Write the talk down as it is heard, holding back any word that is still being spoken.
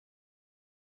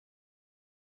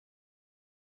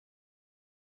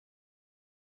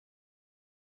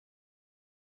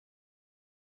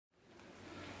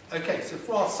Okay, so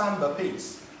for our samba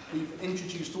piece, we've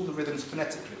introduced all the rhythms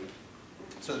phonetically.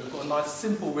 So we've got a nice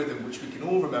simple rhythm which we can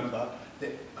all remember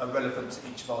that are relevant to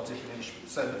each of our different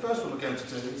instruments. So the first one we're going to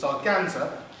do is our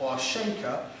ganza, or our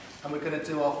shaker, and we're going to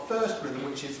do our first rhythm,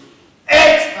 which is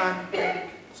X and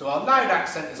so our loud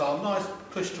accent is our nice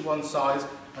push to one side,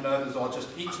 and others are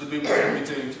just each of the movements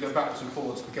that we do to go backwards and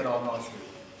forwards to get our nice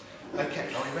rhythm.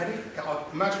 Okay, are we ready? Got our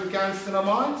imaginary ganzas in our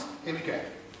minds? Here we go.